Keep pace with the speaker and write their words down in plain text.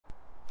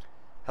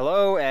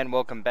Hello and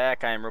welcome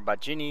back. I am Robot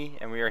Genie,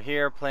 and we are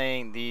here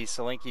playing the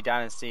Solanki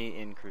Dynasty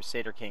in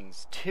Crusader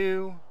Kings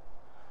 2.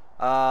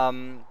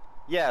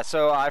 Yeah,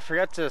 so I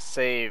forgot to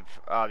save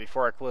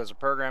before I closed the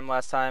program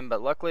last time, but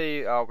luckily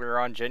we were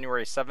on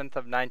January 7th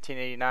of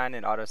 1989,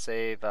 and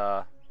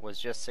autosave was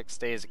just 6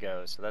 days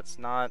ago, so that's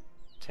not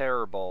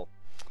terrible.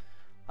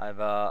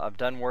 I've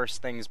done worse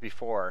things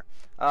before.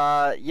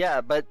 Yeah,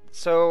 but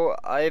so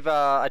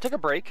I took a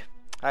break.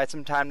 I had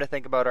some time to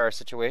think about our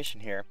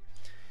situation here.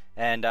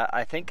 And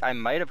I think I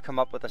might have come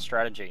up with a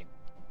strategy.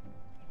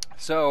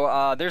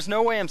 So there's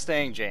no way I'm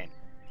staying Jane,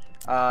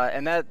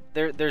 and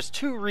there's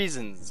two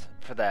reasons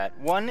for that.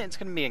 One, it's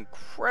going to be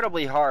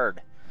incredibly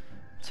hard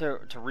to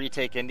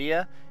retake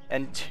India,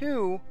 and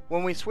two,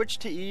 when we switch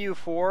to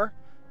EU4,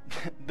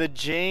 the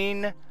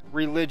Jain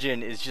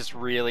religion is just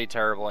really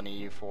terrible in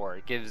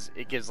EU4.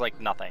 It gives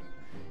like nothing,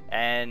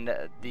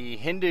 and the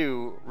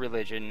Hindu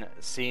religion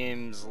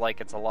seems like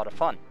it's a lot of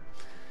fun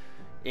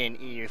in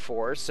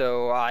EU4,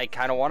 so I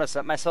kind of want to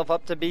set myself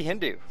up to be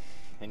Hindu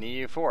in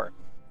EU4.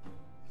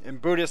 And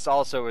Buddhist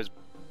also is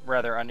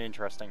rather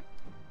uninteresting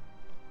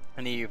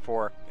in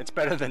EU4. It's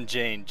better than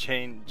Jain.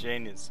 Jain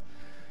is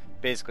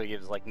basically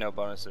gives like no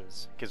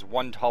bonuses. Gives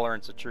one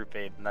tolerance of true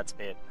faith, and that's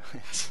it.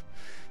 It's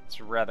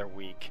rather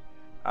weak.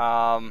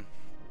 But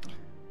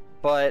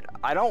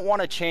I don't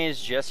want to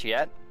change just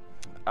yet.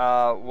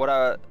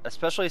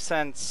 Especially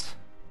since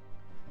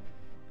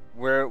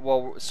we're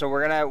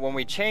gonna, when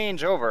we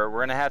change over,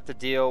 we're gonna have to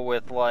deal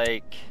with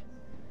like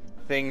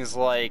things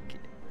like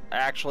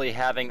actually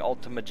having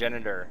Ultima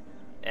Genitor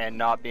and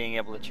not being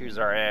able to choose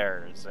our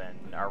heirs,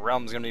 and our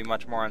realm's gonna be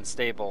much more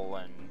unstable,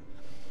 and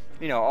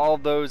you know, all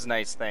those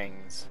nice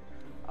things.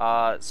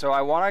 So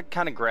I want to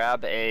kind of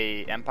grab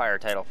a Empire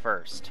title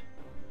first,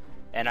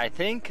 and I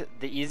think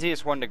the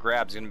easiest one to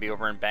grab is gonna be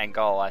over in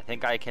Bengal. I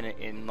think I can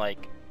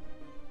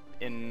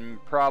in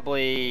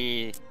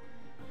probably,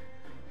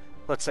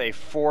 let's say,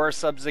 4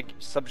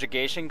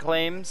 subjugation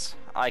claims,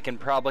 I can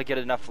probably get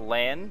enough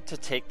land to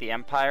take the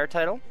Empire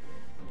title,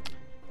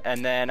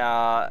 and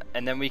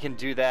then we can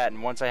do that.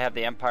 And once I have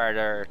the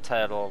Empire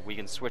title, we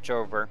can switch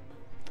over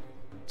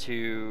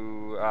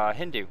to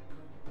Hindu,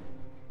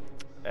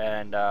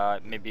 and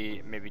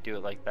maybe do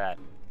it like that.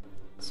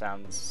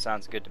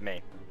 Sounds good to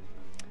me.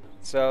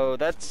 So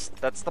that's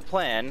the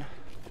plan,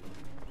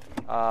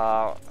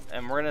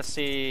 and we're gonna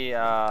see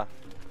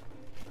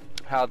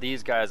how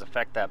these guys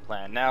affect that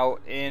plan. Now,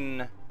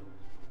 in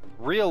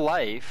real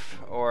life,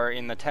 or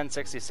in the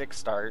 1066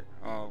 start,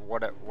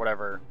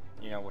 whatever,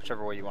 you know,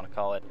 whichever way you want to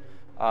call it,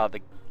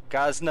 the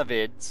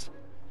Ghaznavids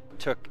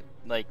took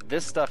like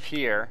this stuff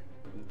here,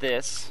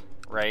 this,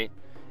 right,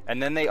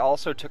 and then they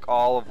also took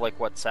all of like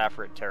what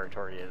Safarid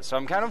territory is. So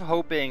I'm kind of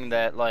hoping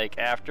that like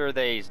after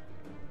they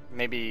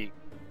maybe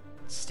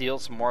steal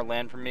some more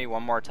land from me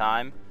one more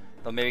time,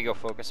 they'll maybe go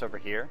focus over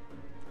here.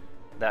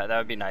 That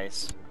would be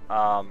nice.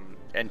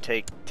 And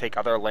take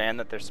other land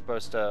that they're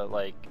supposed to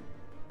like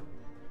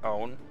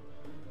own,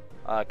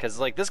 because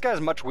like this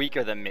guy's much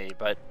weaker than me,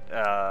 but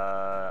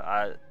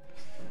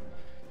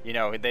you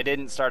know, they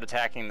didn't start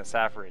attacking the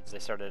Safarids, they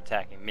started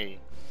attacking me,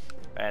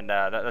 and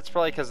that's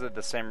probably because of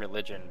the same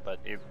religion. But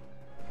it'd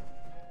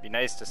be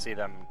nice to see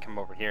them come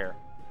over here.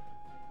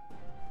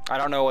 I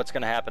don't know what's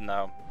gonna happen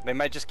though. They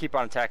might just keep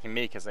on attacking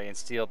me because they can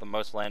steal the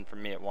most land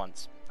from me at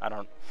once.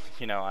 I'm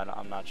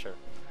not sure.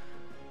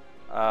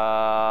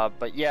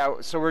 But yeah,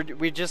 so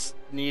we just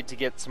need to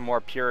get some more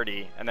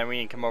purity, and then we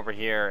can come over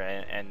here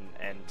and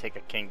take a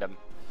kingdom,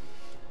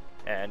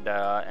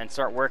 and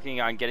start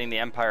working on getting the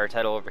Empire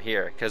title over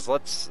here. Because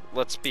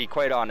let's be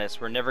quite honest,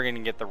 we're never going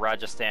to get the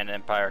Rajasthan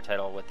Empire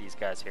title with these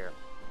guys here.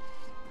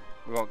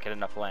 We won't get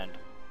enough land.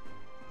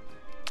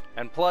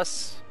 And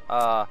plus,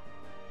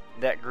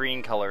 that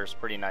green color is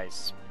pretty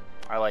nice.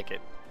 I like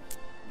it.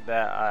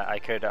 That I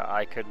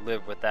could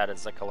live with that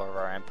as the color of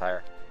our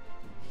empire.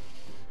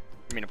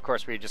 I mean, of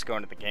course, we just go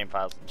into the game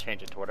files and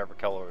change it to whatever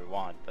color we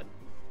want, but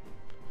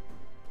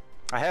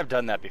I have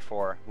done that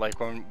before. Like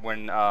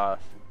when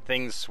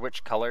things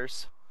switch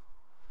colors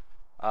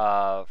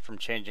from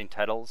changing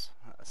titles,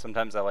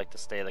 sometimes I like to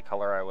stay the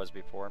color I was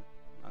before.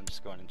 I'm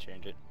just going and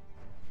change it.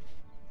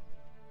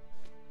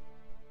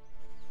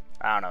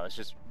 I don't know,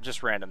 it's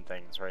just random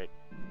things, right?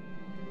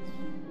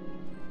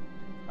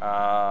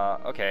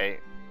 Okay,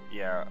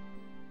 yeah.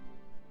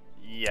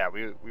 Yeah,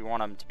 we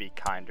want them to be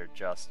kind or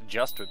just.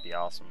 Just would be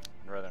awesome.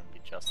 I'd rather them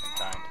be just and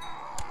kind.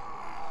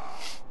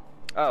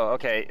 Oh,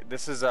 okay.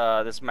 This is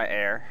my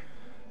heir.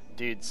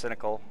 Dude,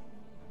 cynical.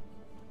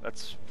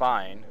 That's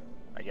fine,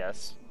 I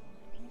guess.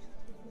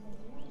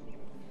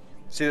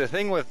 See, the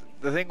thing with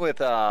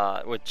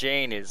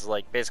Jane is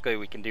like basically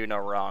we can do no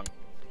wrong.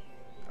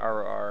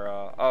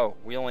 Oh,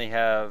 we only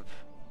have.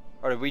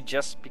 Oh, did we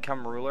just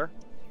become ruler?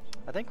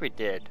 I think we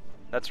did.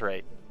 That's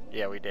right.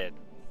 Yeah, we did.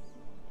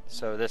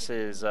 So this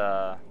is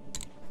our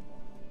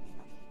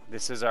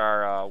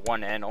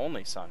one and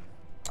only son.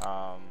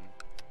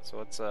 So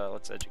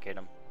let's educate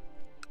him.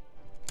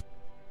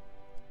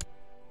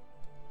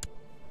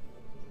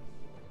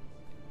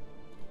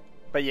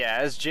 But yeah,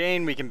 as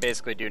Jane, we can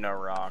basically do no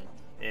wrong.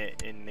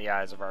 in the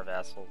eyes of our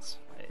vassals.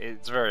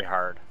 It's very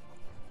hard.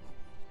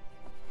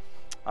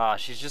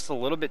 She's just a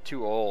little bit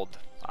too old.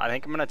 I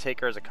think I'm gonna take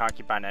her as a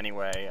concubine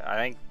anyway. I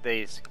think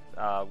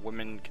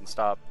women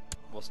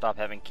will stop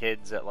having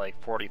kids at like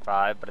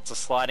 45, but it's a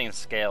sliding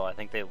scale. I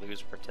think they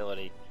lose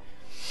fertility.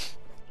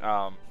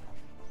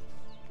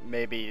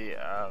 Maybe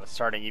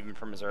starting even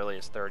from as early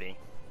as 30.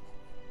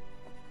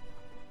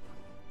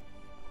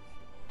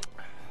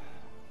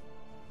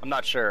 I'm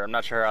not sure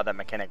how that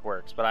mechanic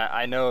works, but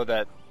I know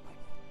that,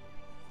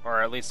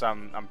 or at least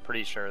I'm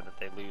pretty sure that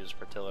they lose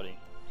fertility.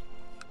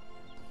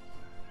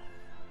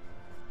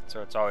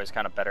 So it's always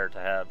kind of better to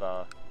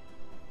have,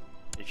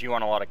 if you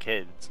want a lot of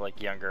kids,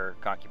 like younger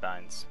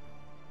concubines.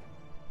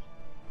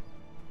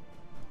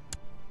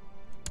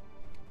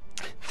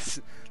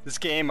 This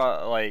game,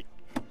 like,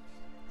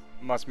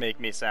 must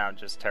make me sound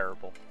just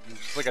terrible. I'm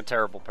just like a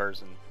terrible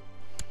person.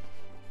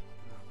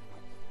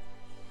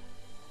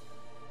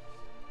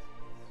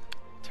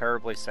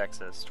 Terribly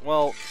sexist.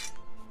 Well,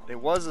 it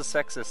was a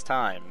sexist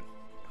time,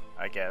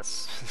 I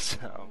guess.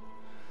 So,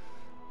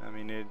 I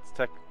mean, it's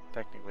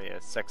technically a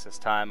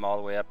sexist time all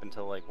the way up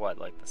until like what,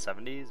 like the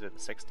 70s or the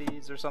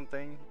 60s or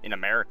something in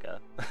America.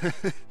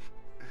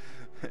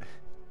 In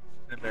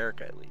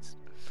America, at least.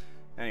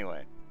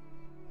 Anyway.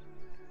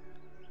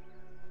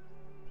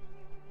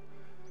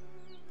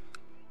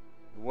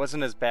 It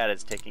wasn't as bad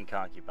as taking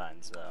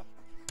concubines, though.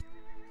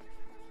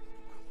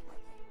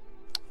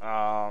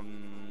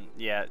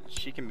 Yeah,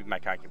 she can be my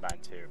concubine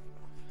too.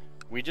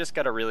 We just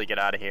gotta really get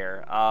out of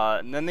here.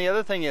 And then the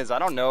other thing is, I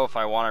don't know if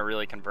I want to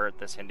really convert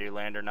this Hindu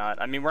land or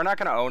not. I mean, we're not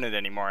gonna own it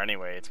anymore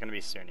anyway. It's gonna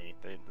be Sunni.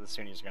 The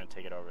Sunnis are gonna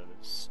take it over.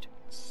 The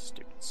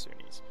stupid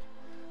Sunnis.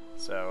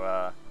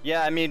 So,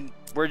 yeah, I mean,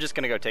 we're just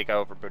gonna go take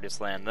over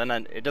Buddhist land. Then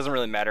it doesn't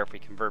really matter if we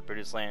convert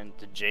Buddhist land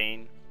to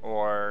Jain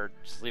or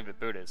just leave it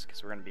Buddhist,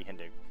 because we're gonna be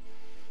Hindu.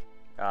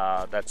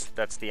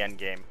 That's the end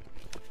game.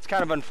 It's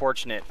kind of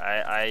unfortunate.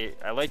 I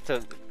like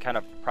to kind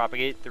of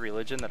propagate the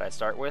religion that I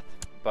start with,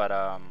 but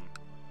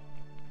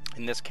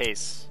in this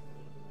case,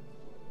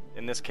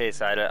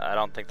 I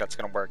don't think that's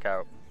gonna work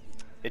out.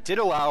 It did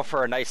allow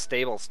for a nice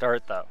stable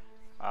start, though.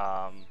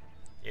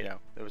 You know,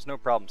 there was no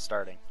problem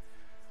starting.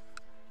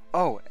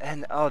 Oh,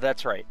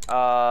 that's right.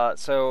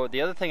 So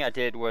the other thing I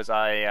did was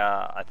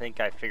I think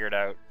I figured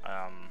out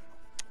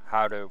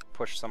how to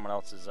push someone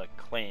else's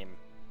claim.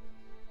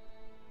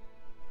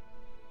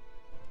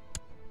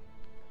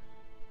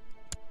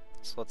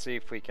 So let's see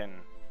if we can.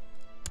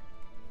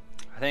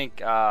 I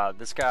think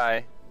this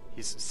guy,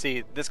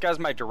 this guy's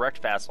my direct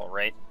vassal,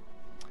 right?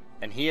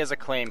 And he has a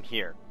claim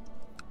here.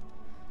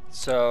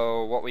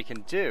 So what we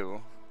can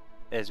do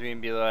is we can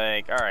be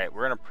like, all right,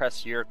 we're gonna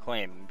press your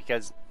claim,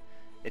 because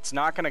it's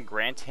not gonna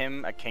grant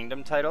him a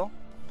kingdom title.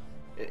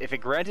 If it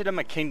granted him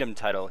a kingdom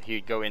title,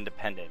 he'd go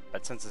independent.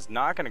 But since it's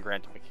not gonna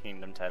grant him a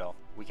kingdom title,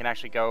 we can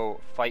actually go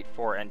fight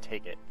for and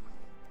take it.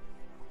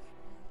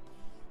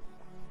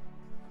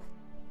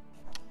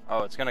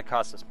 Oh, it's gonna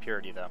cost us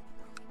purity though,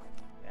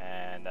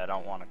 and I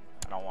don't want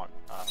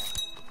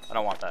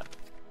that.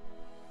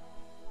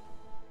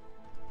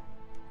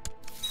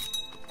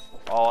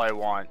 All I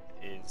want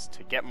is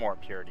to get more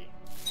purity,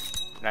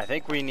 and I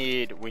think we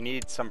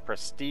need some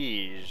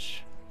prestige.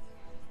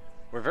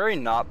 We're very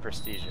not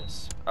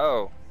prestigious.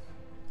 Oh,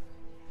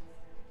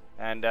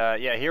 and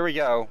yeah, here we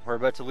go. We're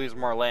about to lose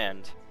more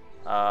land.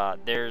 I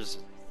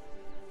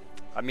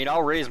mean,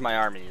 I'll raise my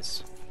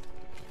armies.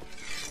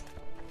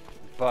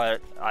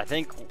 But I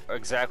think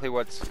exactly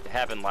what's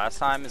happened last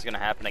time is going to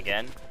happen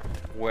again,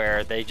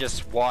 where they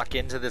just walk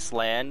into this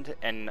land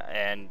and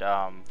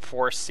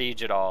force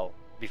siege it all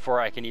before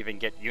I can even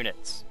get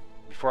units.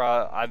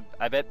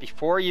 I bet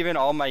before even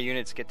all my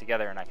units get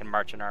together and I can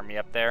march an army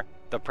up there,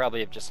 they'll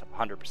probably have just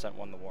 100%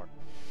 won the war.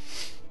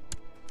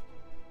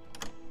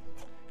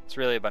 It's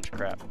really a bunch of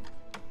crap.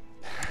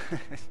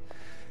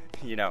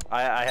 You know,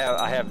 I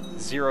have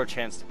zero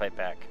chance to fight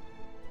back.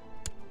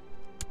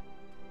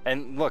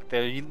 And look,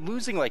 they're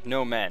losing like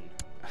no men.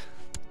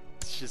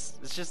 It's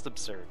just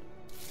absurd.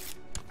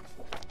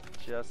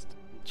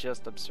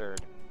 Just absurd.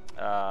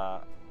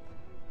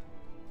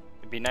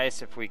 It'd be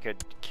nice if we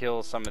could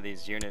kill some of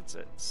these units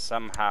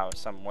somehow,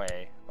 some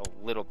way, a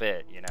little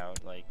bit, you know,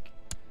 like.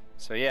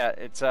 So yeah,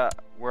 it's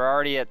we're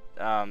already at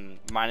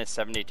minus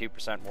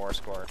 72% war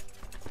score.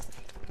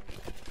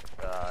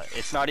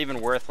 It's not even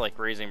worth like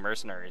raising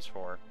mercenaries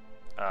for.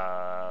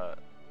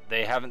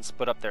 They haven't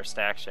split up their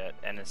stacks yet,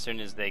 and as soon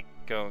as they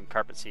go and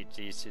carpet siege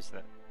these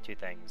two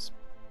things,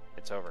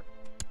 it's over.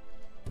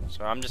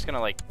 So I'm just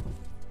gonna like,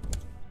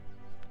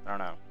 I don't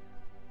know.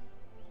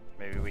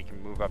 Maybe we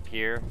can move up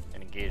here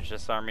and engage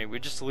this army. We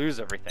just lose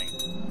everything.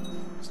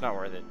 It's not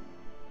worth it.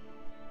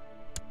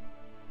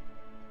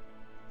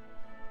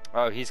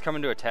 Oh, he's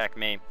coming to attack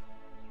me.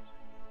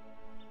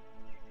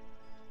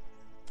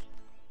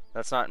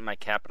 That's not in my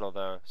capital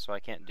though, so I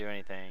can't do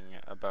anything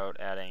about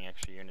adding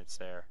extra units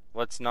there.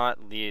 Let's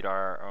not lead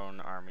our own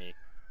army.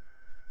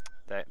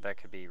 That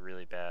could be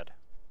really bad.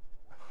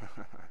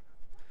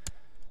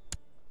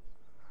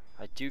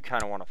 I do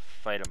kind of want to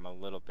fight him a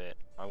little bit.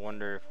 I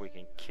wonder if we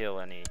can kill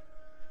any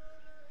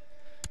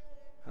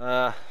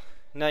No,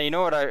 you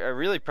know what? I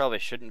really probably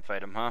shouldn't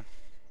fight him, huh?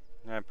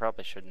 No, I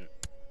probably shouldn't.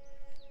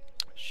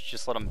 Should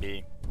just let him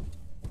be.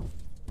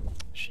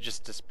 Should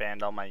just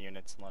disband all my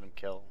units and let him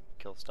kill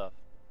stuff.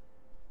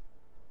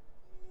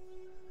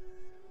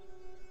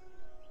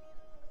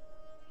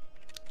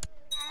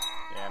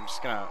 Yeah, I'm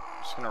just gonna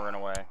run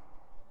away.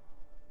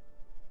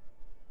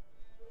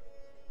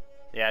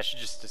 Yeah, I should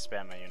just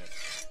disband my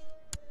units.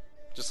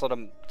 Just let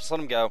him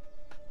go.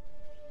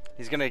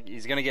 He's gonna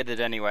get it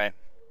anyway.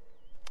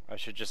 I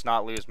should just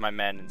not lose my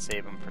men and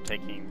save him for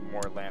taking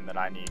more land that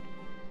I need.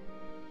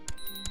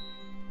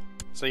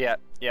 So yeah,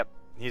 yep.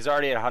 He's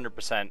already at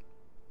 100%.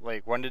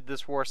 Like, when did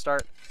this war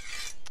start?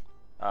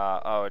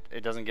 Oh,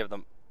 it doesn't give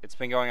them... It's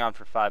been going on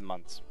for 5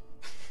 months.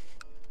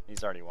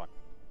 He's already won.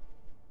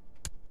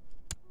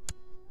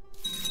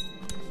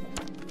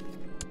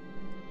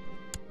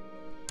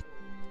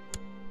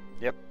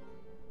 Yep.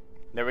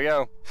 There we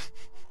go.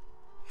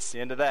 It's the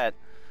end of that.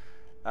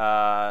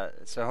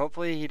 So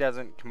hopefully he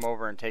doesn't come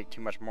over and take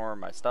too much more of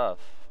my stuff,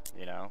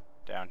 you know,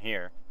 down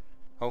here.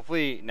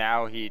 Hopefully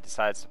now he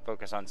decides to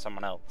focus on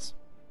someone else.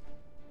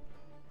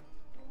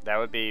 That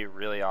would be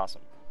really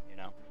awesome, you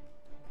know.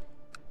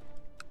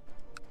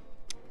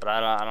 But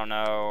I don't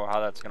know how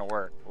that's gonna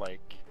work.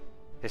 Like,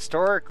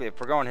 historically, if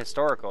we're going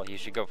historical, he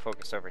should go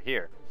focus over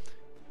here.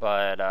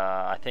 But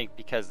I think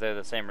because they're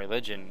the same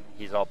religion,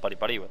 he's all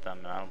buddy-buddy with them,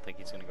 and I don't think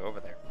he's gonna go over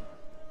there.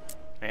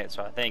 And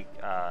so I think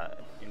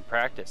in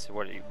practice,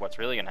 what's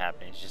really gonna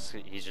happen is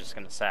he's just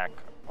gonna sack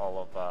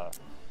all of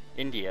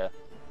India,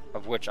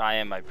 of which I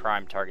am a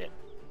prime target,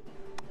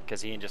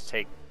 because he can just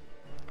take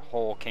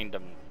whole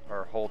kingdom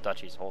or whole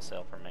duchies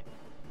wholesale from me.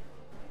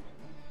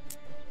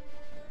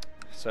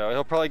 So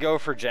he'll probably go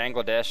for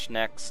Bangladesh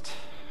next,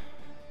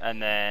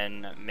 and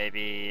then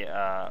maybe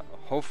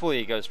hopefully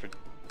he goes for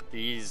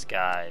these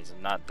guys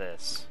and not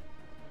this.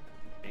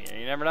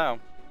 You never know.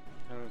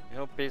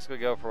 He'll basically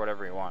go for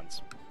whatever he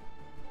wants.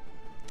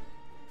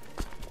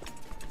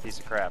 Piece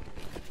of crap.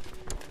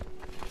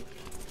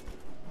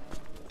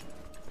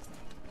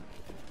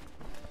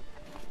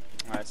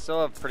 I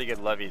still have pretty good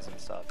levies and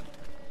stuff.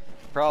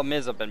 Problem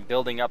is, I've been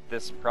building up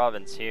this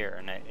province here,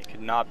 and it could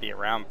not be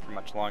around for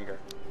much longer.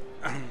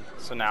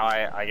 So now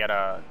I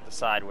gotta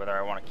decide whether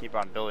I want to keep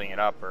on building it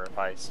up, or if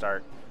I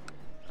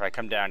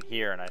come down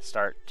here and I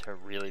start to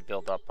really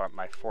build up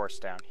my force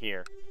down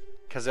here.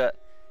 Because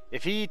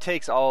if he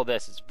takes all of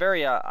this, it's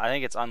I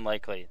think it's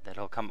unlikely that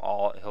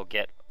he'll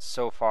get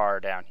so far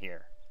down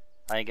here.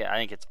 I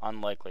think it's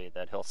unlikely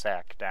that he'll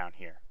sack down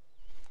here.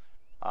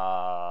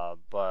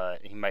 But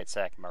he might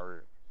sack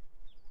Maru.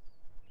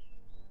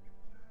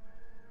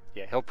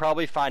 Yeah, he'll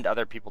probably find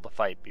other people to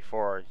fight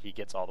before he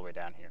gets all the way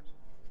down here.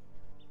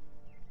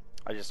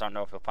 I just don't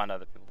know if he'll find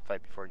other people to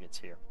fight before he gets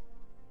here.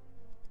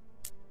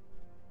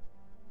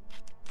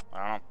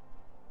 I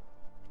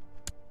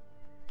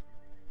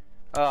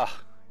don't know.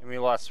 And we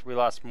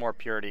lost more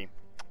purity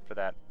for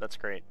that. That's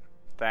great.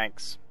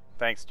 Thanks,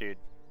 dude.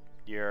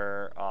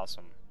 You're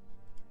awesome.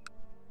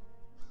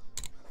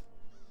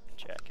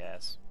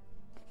 Jackass.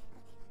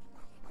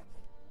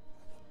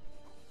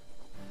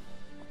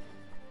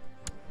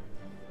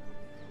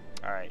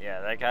 Alright, yeah,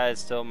 that guy is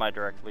still my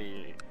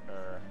directly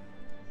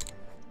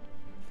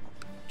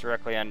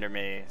under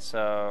me,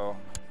 so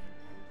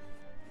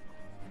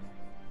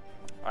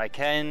I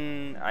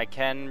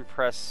can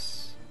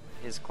press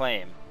his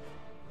claim.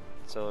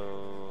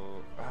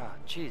 So,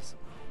 jeez,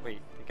 wait,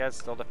 the guy's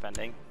still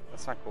defending?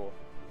 That's not cool.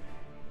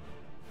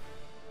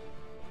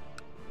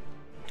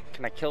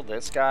 Can I kill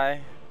this guy?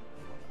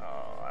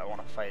 Oh, I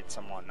want to fight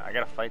someone. I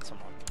gotta fight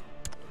someone.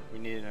 We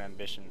need an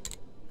ambition.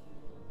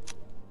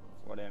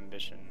 What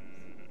ambition?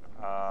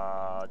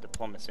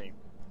 Diplomacy.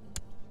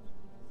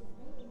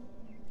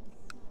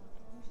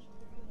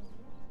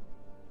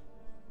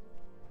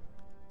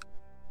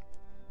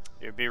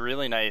 It would be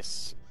really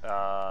nice,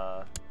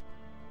 yeah,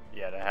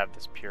 to have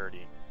this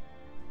purity.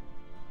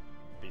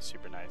 It'd be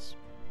super nice.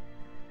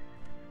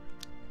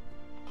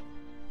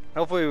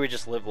 Hopefully we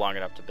just live long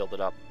enough to build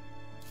it up.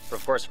 But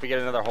of course, if we get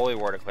another holy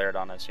war declared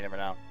on us, you never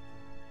know.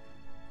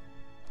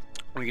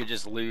 We could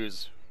just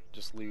lose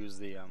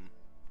the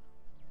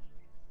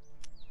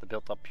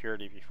built-up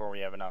purity before we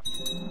have enough.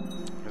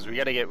 Because we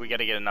gotta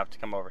get enough to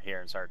come over here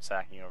and start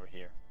sacking over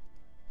here.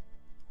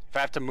 If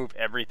I have to move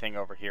everything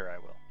over here, I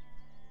will.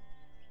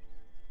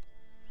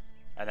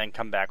 And then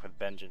come back with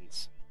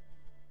vengeance.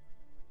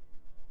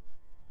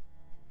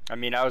 I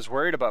mean, I was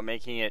worried about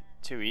making it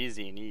too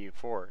easy in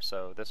EU4,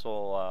 so this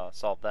will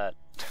solve that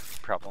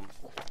problem.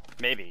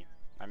 Maybe.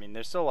 I mean,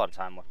 there's still a lot of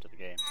time left of the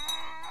game.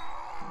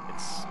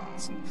 It's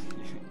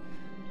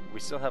we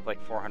still have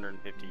like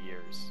 450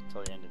 years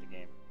till the end of the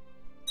game.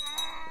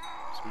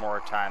 It's more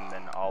time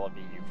than all of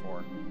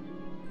EU4.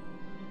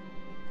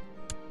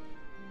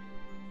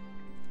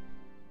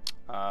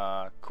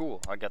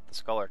 Cool. I got the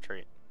scholar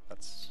trait.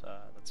 That's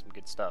some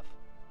good stuff.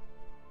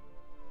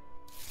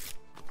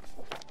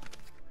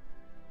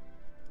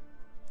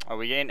 Oh,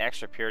 we gain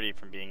extra purity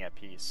from being at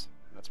peace.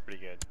 That's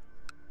pretty good.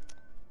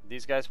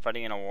 These guys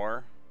fighting in a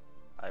war?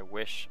 I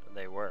wish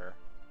they were.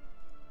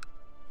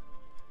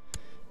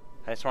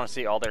 I just want to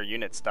see all their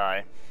units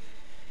die.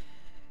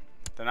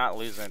 They're not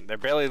losing. They're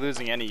barely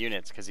losing any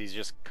units because he's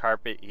just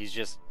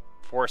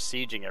force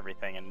sieging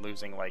everything and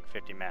losing like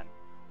 50 men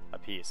a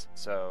piece.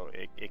 So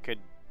it could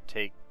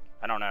take.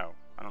 I don't know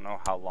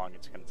how long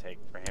it's going to take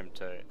for him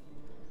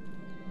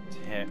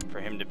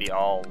to be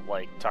all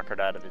like tuckered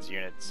out of his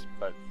units,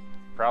 but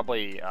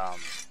probably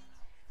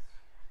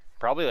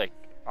like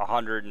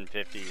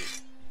 150.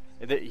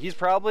 He's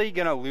probably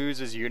gonna lose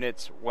his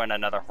units when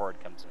another horde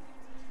comes in.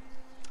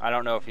 I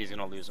don't know if he's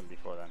gonna lose them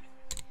before then.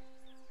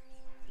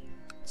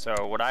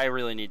 So what I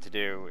really need to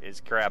do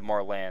is grab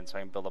more land so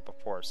I can build up a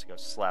force to go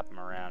slap him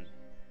around.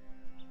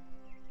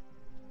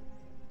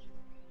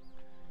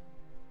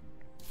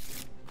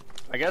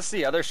 I guess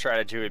the other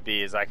strategy would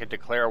be is I could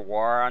declare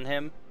war on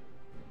him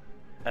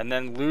and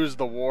then lose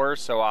the war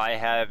so I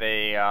have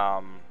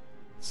a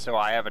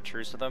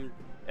truce with him,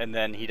 and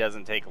then he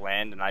doesn't take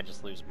land and I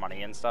just lose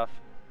money and stuff.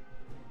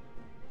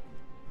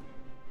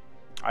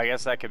 I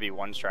guess that could be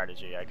one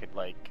strategy. I could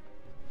like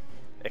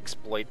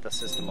exploit the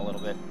system a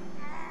little bit.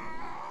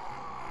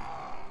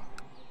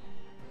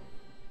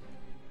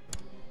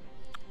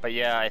 But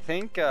yeah, I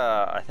think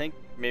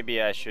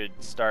maybe I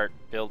should start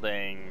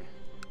building.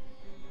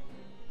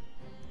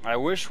 I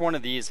wish one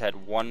of these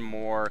had one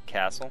more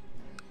castle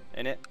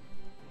in it.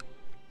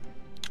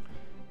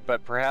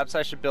 But perhaps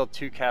I should build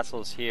 2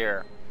 castles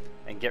here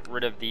and get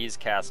rid of these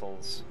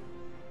castles.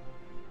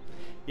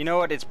 You know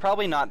what? It's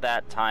probably not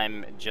that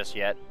time just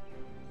yet.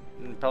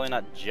 Probably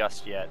not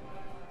just yet.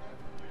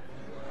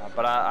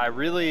 But I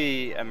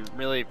really am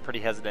pretty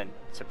hesitant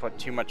to put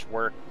too much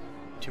more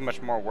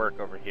work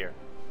over here,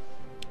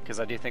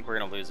 because I do think we're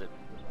gonna lose it.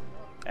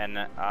 And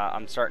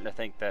I'm starting to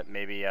think that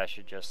maybe I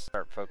should just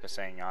start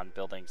focusing on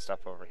building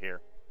stuff over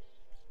here,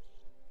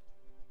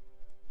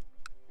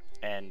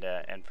 and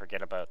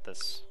forget about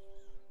this.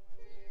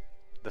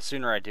 The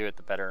sooner I do it,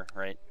 the better,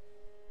 right?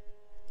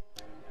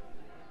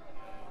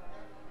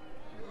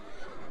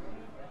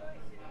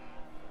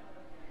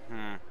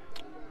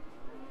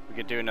 We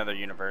could do another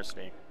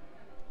university.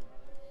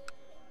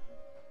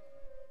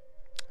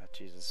 Oh,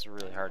 jeez, this is a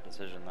really hard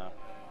decision, though.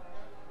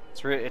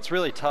 It's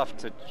really tough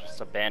to just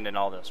abandon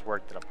all this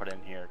work that I put in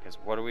here, because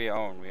what do we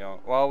own? We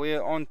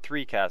own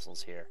 3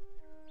 castles here.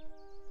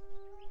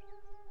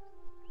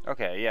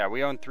 Okay, yeah,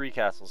 we own 3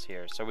 castles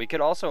here, so we could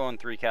also own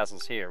 3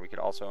 castles here. We could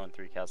also own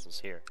 3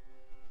 castles here.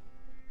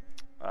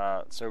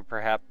 So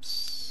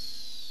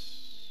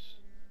perhaps,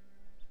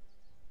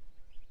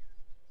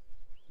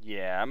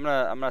 yeah, I'm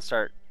gonna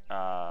start.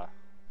 We're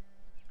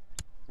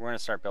gonna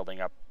start building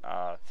up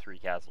 3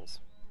 castles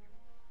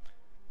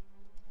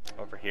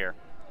over here,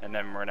 and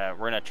then we're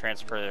gonna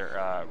transfer.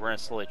 We're gonna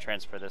slowly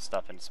transfer this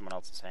stuff into someone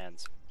else's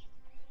hands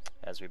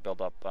as we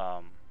build up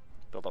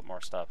more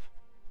stuff.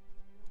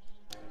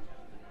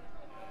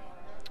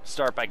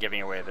 Start by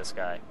giving away this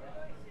guy.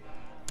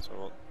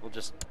 So we'll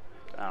just,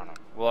 I don't know,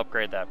 we'll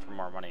upgrade that for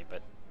more money,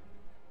 but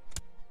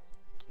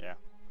yeah,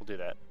 we'll do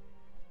that.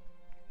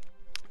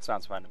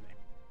 Sounds fine to me.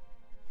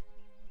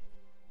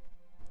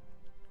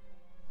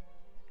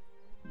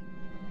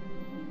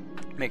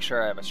 Make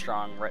sure I have a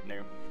strong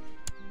retinue.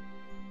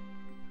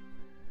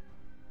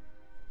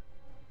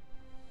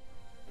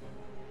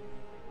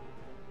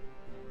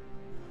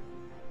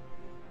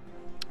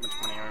 How much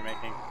money are we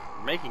making?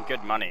 We're making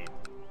good money.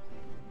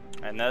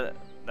 And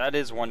that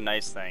is one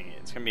nice thing.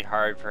 It's gonna be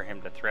hard for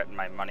him to threaten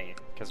my money,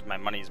 because my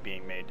money's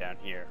being made down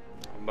here.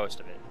 Most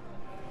of it.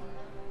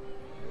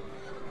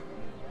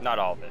 Not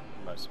all of it,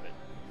 most of it.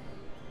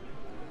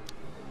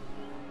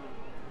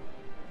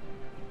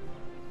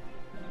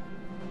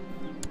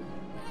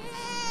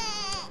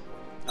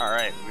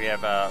 Alright, we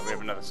have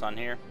another son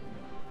here.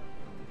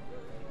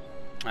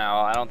 Now,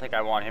 I don't think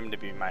I want him to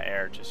be my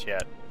heir just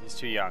yet. He's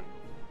too young.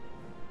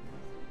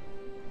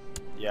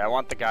 Yeah, I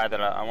want the guy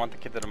that I want the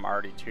kid that I'm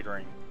already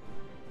tutoring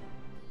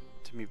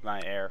to be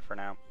my heir for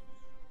now.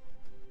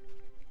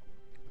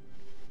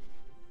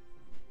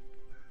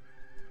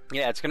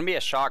 Yeah, it's gonna be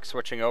a shock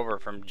switching over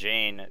from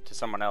Jane to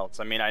someone else.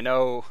 I mean, I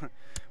know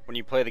when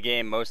you play the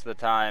game, most of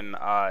the time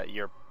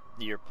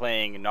you're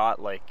playing not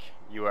like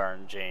you are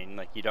in Jane.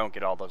 Like, you don't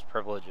get all those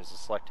privileges of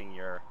selecting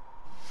your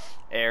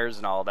heirs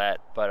and all that.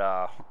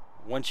 But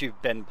once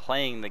you've been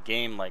playing the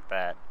game like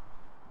that,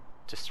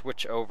 to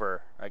switch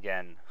over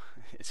again,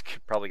 it's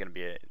probably gonna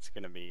be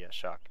a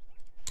shock.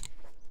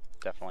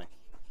 Definitely.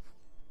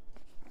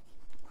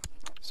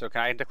 So can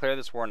I declare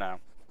this war now?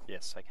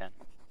 Yes, I can.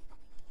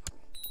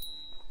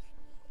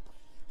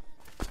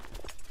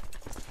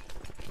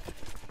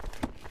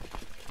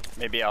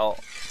 Maybe I'll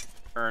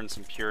earn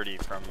some purity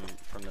from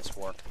this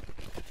war.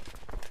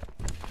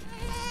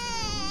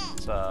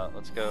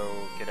 Let's go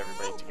get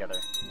everybody together.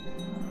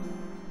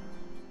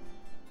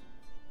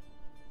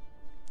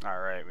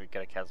 Alright, we've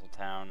got a castle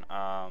town.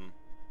 Oh,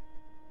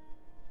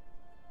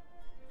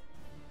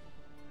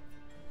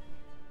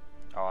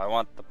 I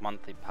want the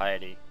monthly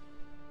piety.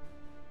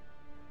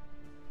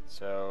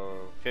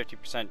 So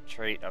 50%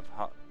 trait of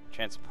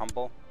chance of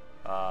humble.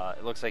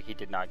 It looks like he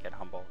did not get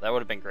humble. That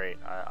would have been great.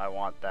 I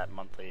want that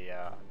monthly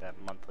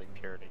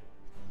purity.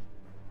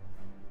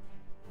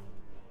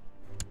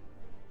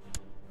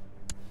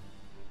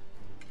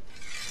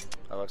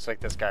 It looks like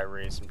this guy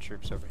raised some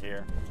troops over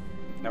here.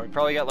 Now we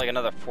probably got like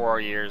another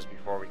 4 years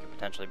before we could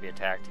potentially be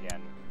attacked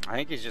again. I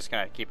think he's just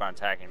gonna keep on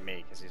attacking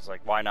me because he's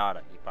like, why not?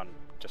 I keep on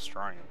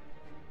destroying him.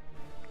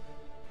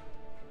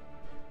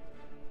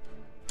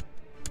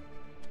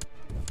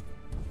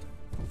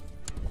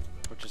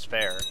 Which is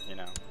fair, you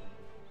know.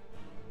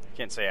 I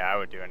can't say I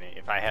would do any.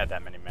 If I had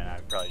that many men, I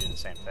would probably do the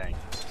same thing.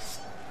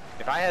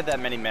 If I had that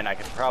many men, I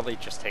could probably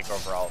just take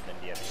over all of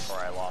India before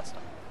I lost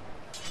them.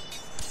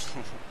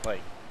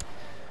 Like,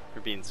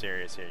 we're being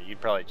serious here.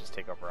 You'd probably just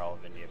take over all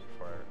of India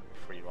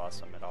before you lost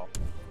them at all.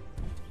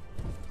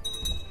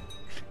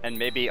 And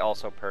maybe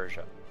also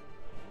Persia.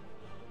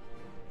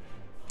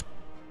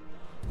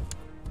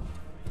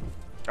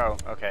 Oh,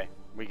 okay.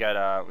 We got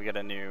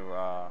a new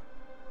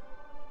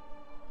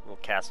little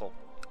castle.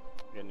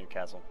 We got a new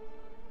castle.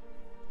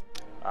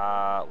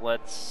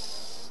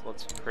 Let's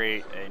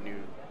create a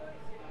new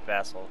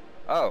vassal.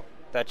 Oh,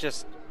 that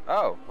just...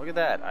 Oh, look at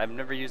that. I've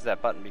never used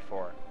that button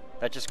before.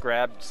 That just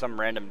grabbed some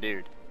random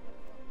dude.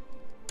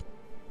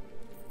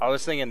 I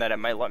was thinking that it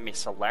might let me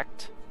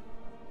select.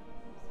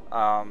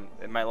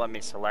 It might let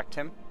me select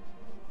him.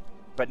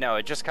 But no,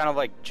 it just kind of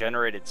like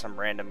generated some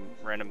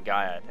random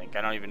guy, I think.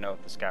 I don't even know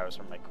if this guy was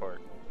from my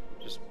court.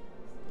 Just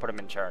put him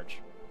in charge.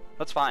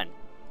 That's fine.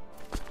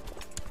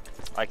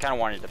 I kind of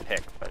wanted to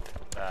pick, but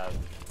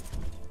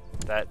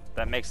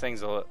that makes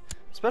things a little...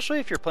 Especially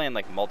if you're playing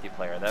like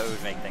multiplayer, that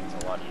would make things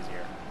a lot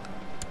easier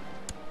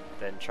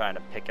than trying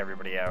to pick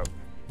everybody out.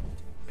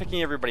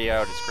 Picking everybody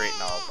out is great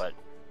and all, but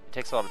it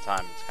takes a lot of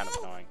time. It's kind of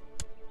annoying.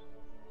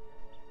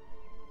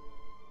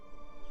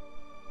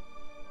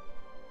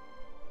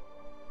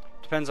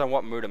 Depends on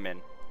what mood I'm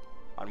in,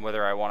 on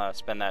whether I want to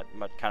spend that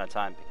much kind of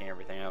time picking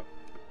everything out.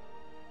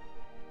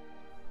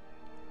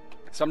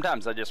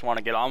 Sometimes I just want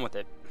to get on with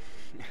it,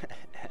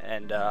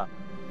 and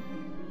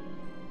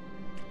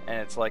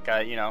it's like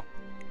you know,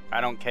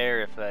 I don't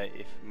care if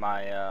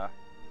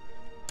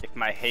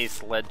my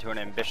haste led to an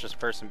ambitious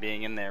person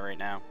being in there right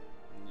now.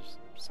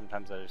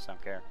 Sometimes I just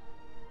don't care.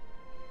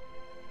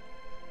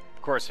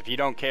 Of course, if you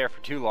don't care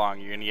for too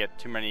long, you're gonna get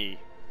too many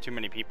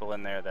people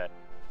in there that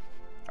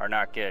are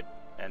not good,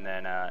 and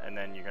then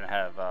you're gonna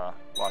have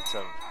lots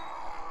of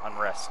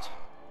unrest.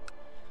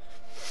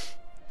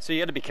 So you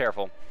got to be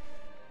careful.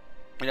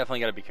 You definitely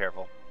got to be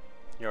careful.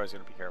 You always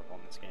got to be careful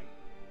in this game.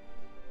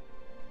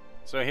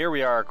 So here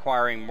we are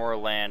acquiring more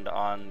land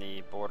on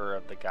the border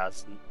of the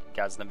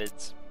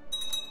Ghaznavids,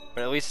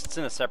 but at least it's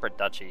in a separate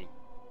duchy.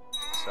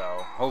 So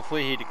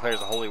hopefully he declares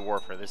a holy war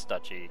for this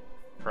duchy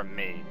from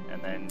me,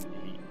 and then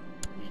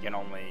he can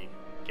only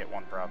get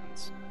one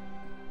province.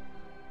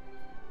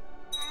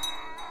 The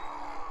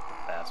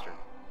bastard.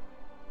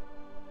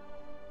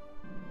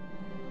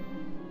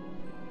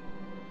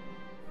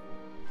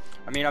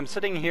 I mean, I'm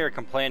sitting here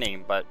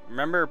complaining, but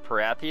remember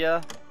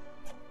Parathia?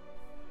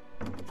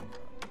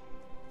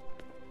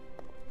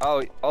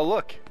 Oh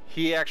look,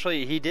 he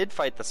did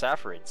fight the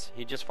Saffarids.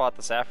 He just fought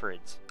the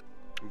Saffarids.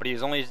 But he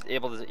was only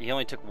he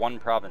only took one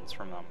province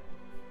from them.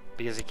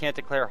 Because he can't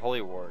declare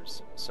holy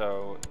wars.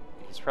 So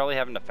he's probably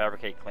having to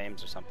fabricate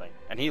claims or something.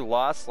 And he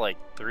lost like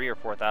 3,000 or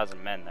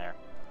 4,000 men there.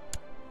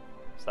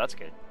 So that's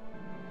good.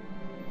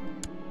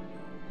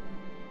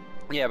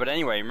 Yeah, but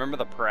anyway, remember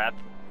the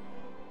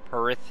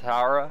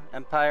Parithara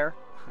Empire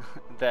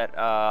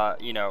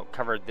that you know,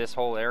 covered this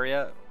whole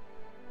area?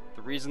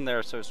 The reason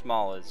they're so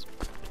small is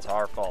it's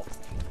our fault.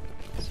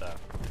 So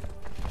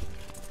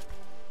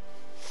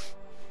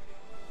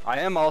I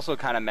am also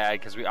kind of mad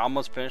because we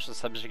almost finished the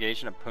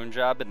subjugation of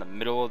Punjab in the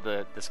middle of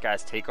this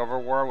guy's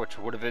takeover war, which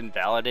would have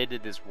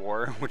invalidated this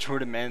war, which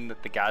would have meant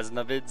that the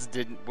Ghaznavids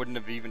wouldn't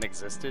have even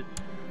existed.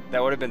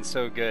 That would have been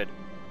so good.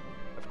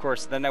 Of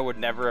course, then I would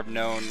never have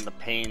known the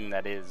pain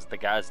that is the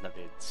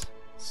Ghaznavids.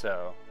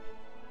 So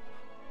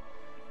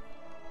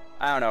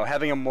I don't know,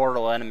 having a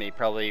mortal enemy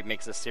probably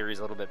makes this series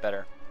a little bit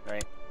better,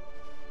 right?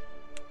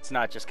 It's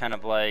not just kind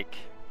of like,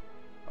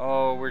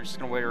 oh, we're just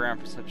gonna wait around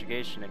for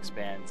subjugation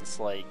expands. It's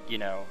like, you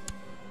know,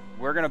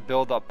 we're gonna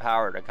build up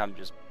power to come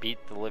just beat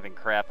the living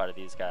crap out of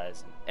these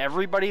guys.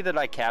 Everybody that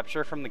I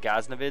capture from the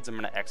Ghaznavids, I'm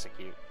gonna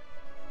execute.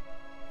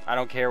 I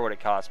don't care what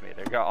it costs me.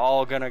 They're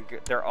all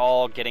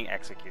getting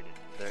executed.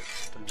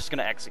 I'm just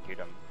gonna execute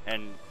them.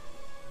 And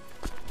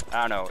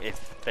I don't know,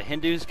 if the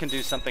Hindus can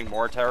do something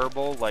more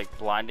terrible, like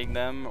blinding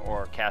them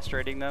or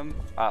castrating them,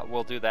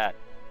 we'll do that.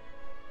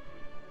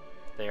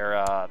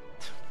 They're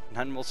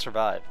none will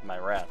survive my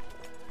wrath.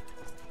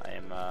 I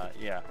am,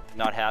 yeah,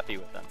 not happy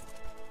with them,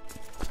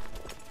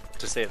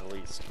 to say the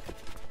least.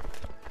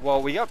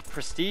 Well, we got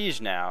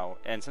prestige now,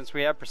 and since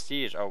we have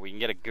prestige, oh, we can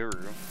get a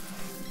guru.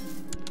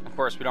 Of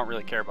course, we don't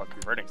really care about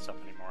converting stuff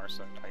anymore,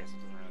 so I guess it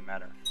doesn't really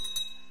matter.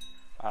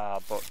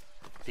 But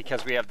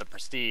because we have the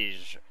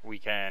prestige, we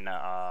can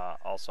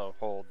also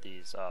hold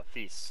these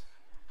feasts.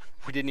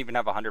 We didn't even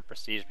have 100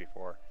 prestige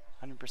before.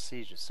 100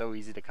 prestige is so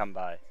easy to come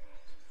by.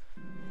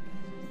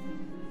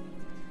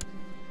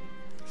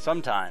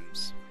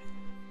 Sometimes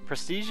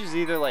prestige is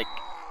either like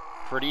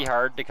pretty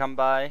hard to come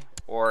by,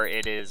 or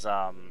it is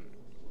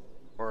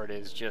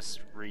just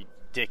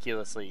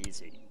ridiculously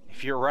easy.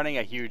 if you're running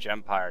a huge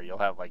empire, you'll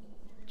have like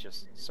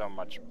just so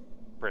much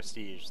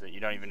prestige that you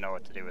don't even know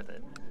what to do with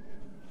it.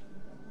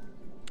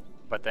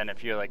 But then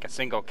if you're like a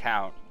single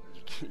count,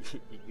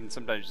 you can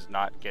sometimes just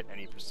not get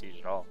any prestige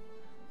at all.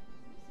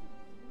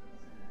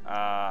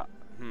 I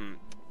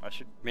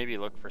should maybe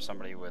look for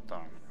somebody with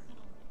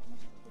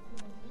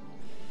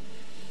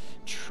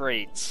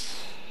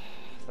traits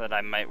that I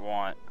might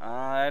want.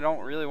 I don't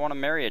really want to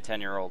marry a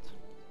 10-year-old.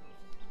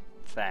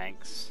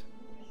 Thanks.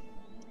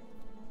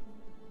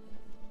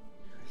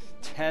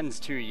 10's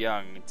too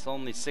young. It's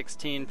only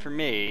 16 for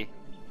me.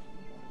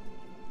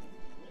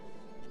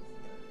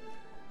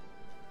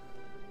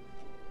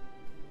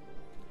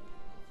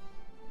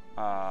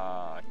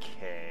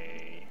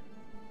 Okay.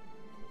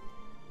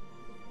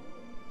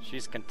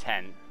 She's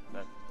content,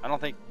 but I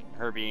don't think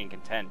her being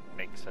content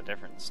makes a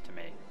difference to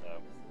me,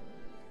 though.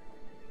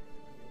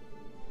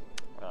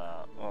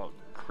 Well,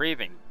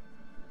 craving.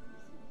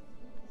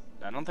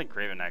 I don't think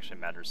craving actually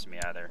matters to me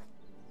either.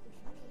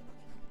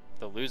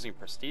 The losing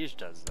prestige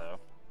does, though.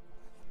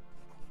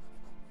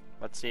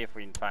 Let's see if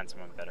we can find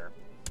someone better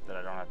that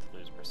I don't have to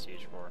lose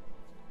prestige for.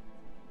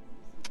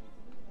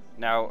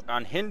 Now,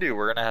 on Hindu,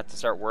 we're gonna have to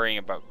start worrying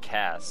about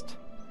caste.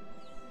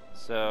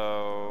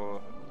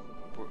 So,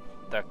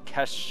 the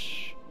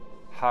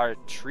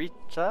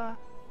Keshhartrita?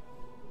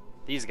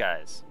 These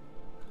guys.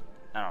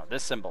 I don't know,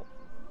 this symbol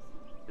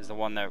is the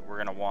one that we're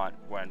gonna want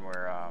when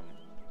we're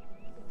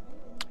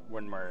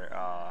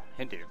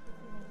Hindu.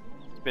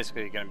 It's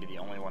basically gonna be the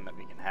only one that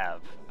we can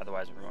have,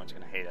 otherwise everyone's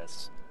gonna hate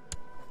us.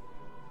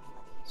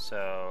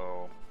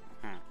 So,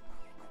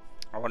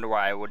 I wonder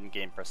why I wouldn't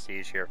gain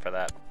prestige here for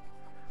that.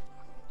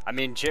 I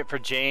mean, for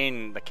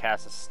Jane, the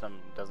caste system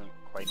doesn't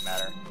quite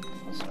matter,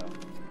 so...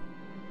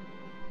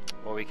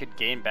 Well, we could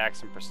gain back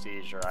some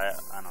prestige, or I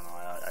don't know,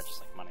 I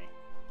just like money.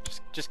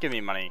 Just give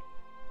me money.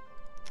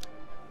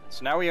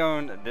 So now we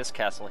own this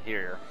castle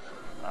here.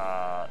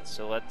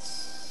 So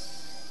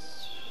let's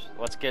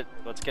get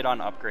on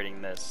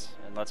upgrading this,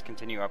 and let's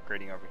continue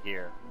upgrading over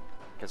here,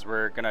 because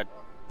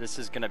this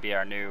is gonna be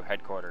our new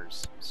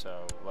headquarters.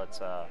 So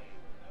let's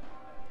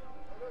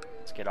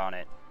get on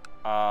it.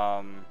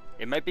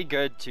 It might be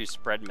good to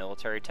spread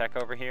military tech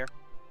over here.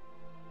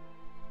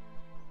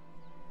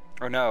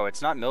 Or no,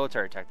 it's not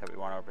military tech that we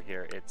want over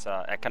here, it's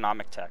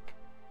economic tech.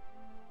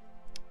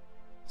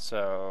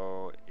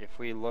 So if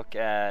we look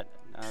at,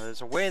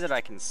 there's a way that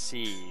I can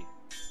see.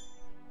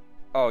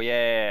 Oh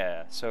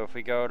yeah. So if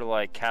we go to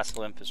like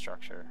castle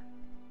infrastructure.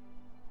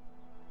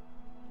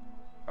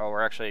 Oh,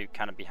 we're actually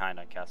kind of behind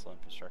on castle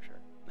infrastructure.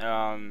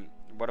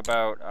 What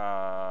about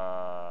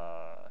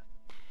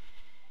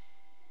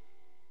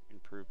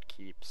improved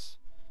keeps?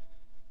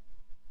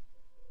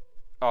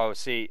 Oh,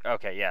 see,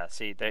 okay, yeah,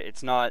 see,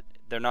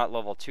 they're not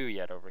level 2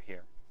 yet over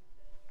here.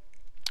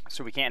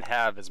 So we can't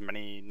have as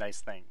many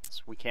nice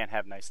things. We can't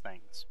have nice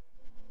things.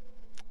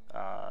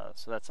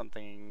 So that's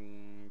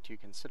something to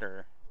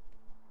consider.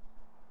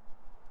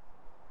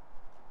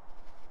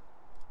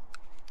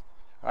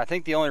 I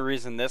think the only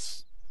reason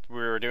we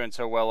were doing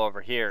so well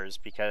over here is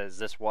because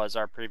this was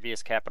our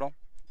previous capital.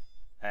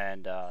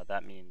 And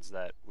that means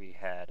that we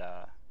had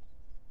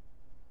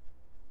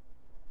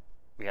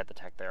the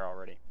tech there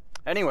already.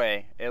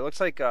 Anyway, it looks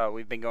like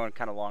we've been going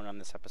kind of long on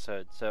this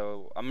episode,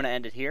 so I'm going to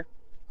end it here.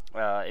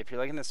 If you're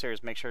liking this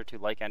series, make sure to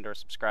like and or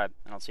subscribe,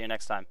 and I'll see you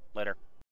next time. Later.